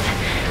ticket.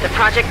 The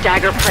Project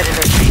Dagger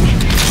Predator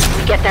tank. If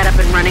we get that up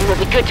and running, we'll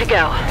be good to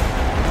go.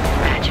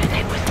 Imagine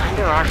it was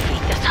under our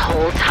feet this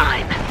whole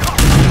time.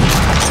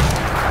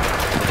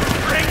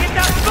 Bring it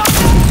down!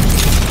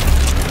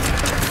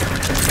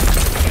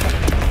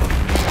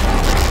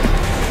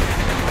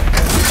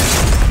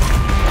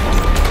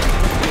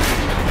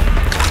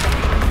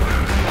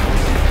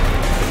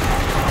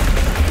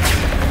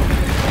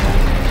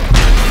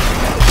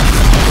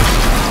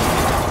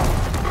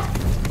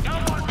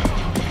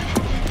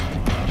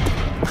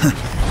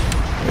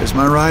 There's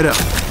my ride up.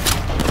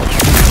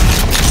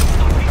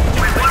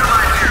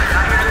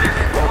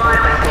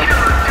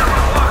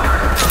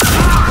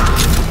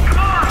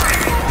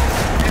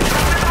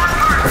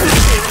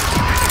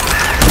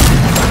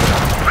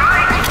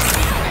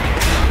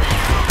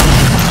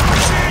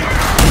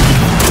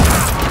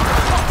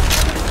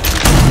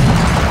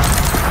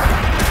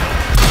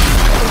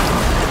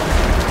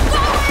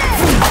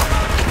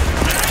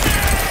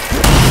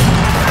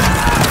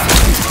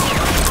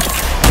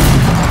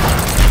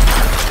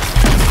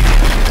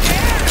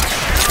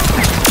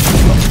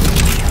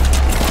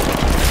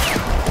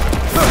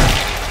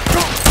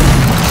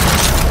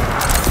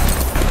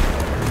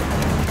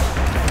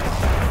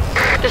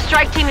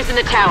 Strike team is in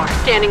the tower,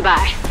 standing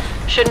by.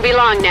 Shouldn't be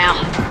long now.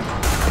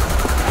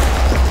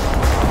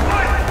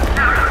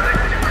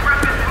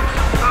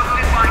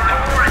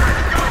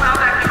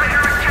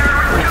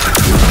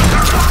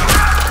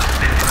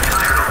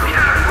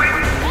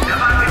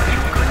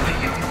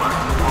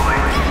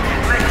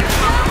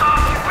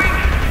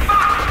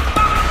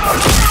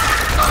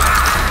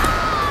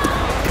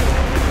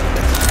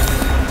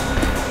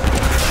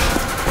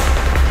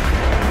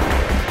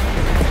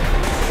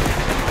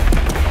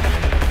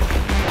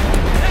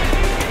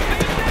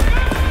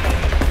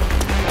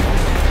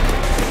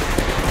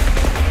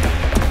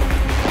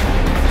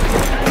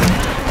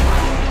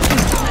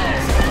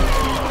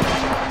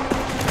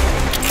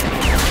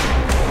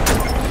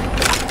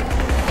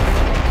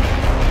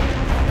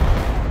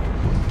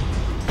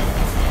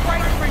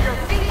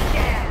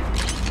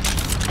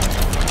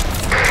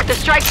 The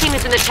strike team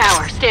is in the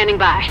tower, standing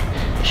by.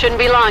 Shouldn't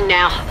be long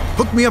now.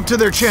 Hook me up to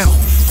their channel,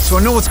 so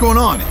I know what's going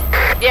on.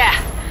 Yeah.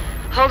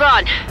 Hold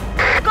on.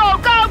 Go,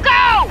 go,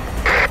 go!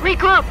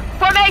 Regroup.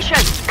 Formation.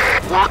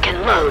 Lock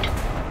and load.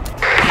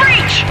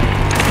 Breach!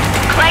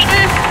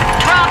 Clayton,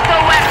 drop the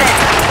weapon.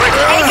 We're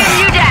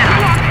taking you down.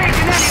 I'm not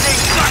taking anything,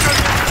 suckers.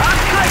 I'm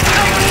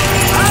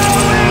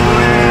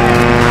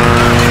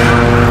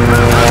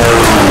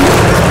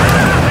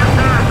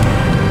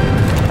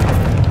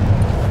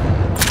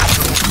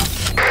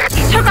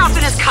Took off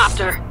in his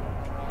copter.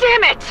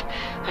 Damn it!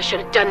 I should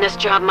have done this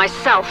job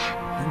myself.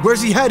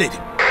 Where's he headed?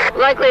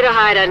 Likely to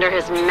hide under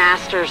his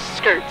master's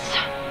skirts.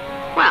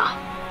 Well,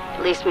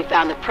 at least we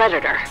found the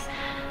Predator.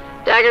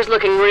 Dagger's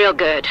looking real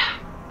good.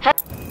 Head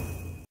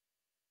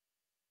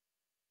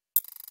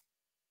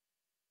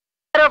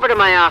over to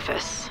my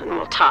office, and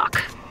we'll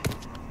talk.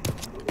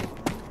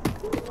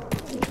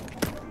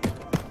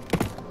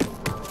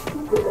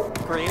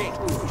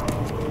 Greetings.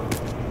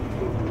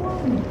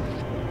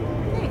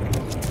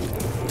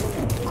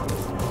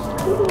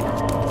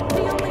 The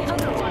only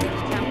other one in the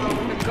temple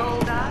with the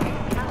gold eye.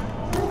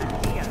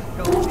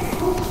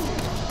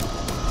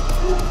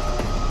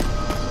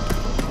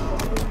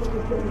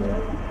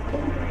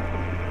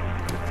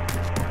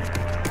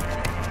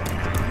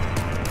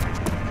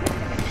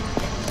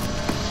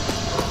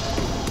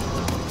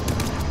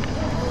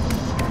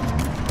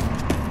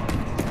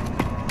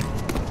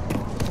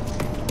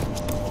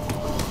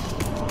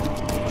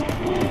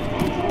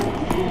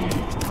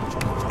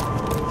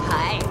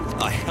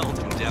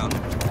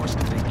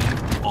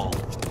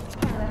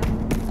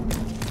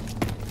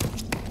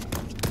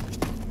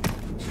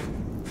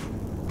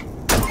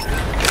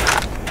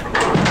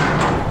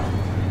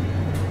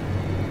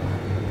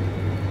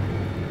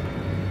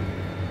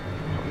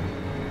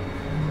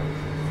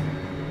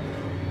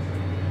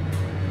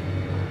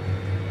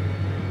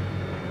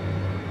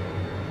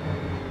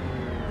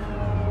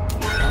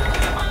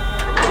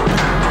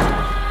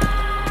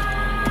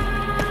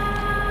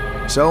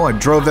 So I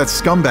drove that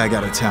scumbag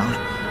out of town.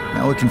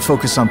 Now we can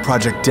focus on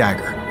Project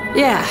Dagger.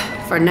 Yeah,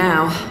 for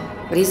now.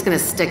 But he's gonna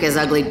stick his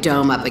ugly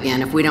dome up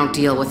again if we don't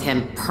deal with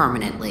him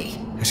permanently.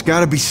 There's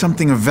gotta be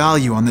something of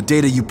value on the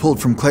data you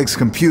pulled from Clegg's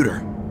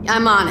computer.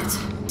 I'm on it.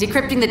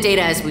 Decrypting the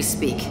data as we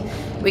speak.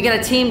 We got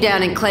a team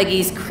down in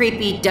Cleggy's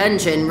creepy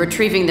dungeon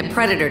retrieving the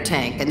Predator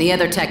tank and the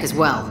other tech as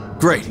well.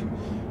 Great.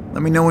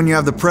 Let me know when you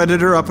have the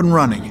Predator up and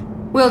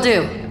running. Will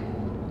do.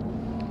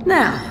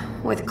 Now,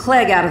 with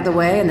Clegg out of the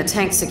way and the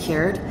tank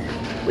secured,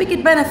 we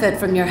could benefit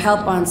from your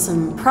help on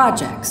some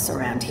projects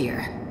around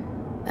here.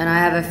 And I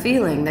have a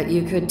feeling that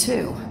you could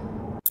too.